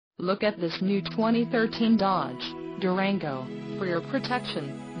Look at this new 2013 Dodge Durango. For your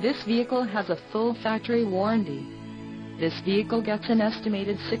protection, this vehicle has a full factory warranty. This vehicle gets an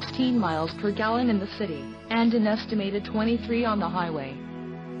estimated 16 miles per gallon in the city, and an estimated 23 on the highway.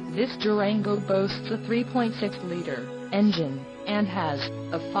 This Durango boasts a 3.6-liter engine, and has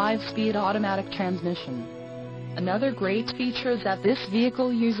a 5-speed automatic transmission. Another great feature is that this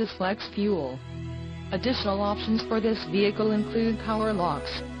vehicle uses flex fuel. Additional options for this vehicle include power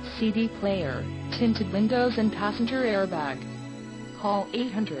locks, CD player, tinted windows and passenger airbag. Call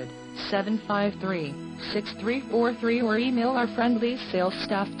 800-753-6343 or email our friendly sales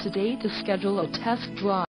staff today to schedule a test drive.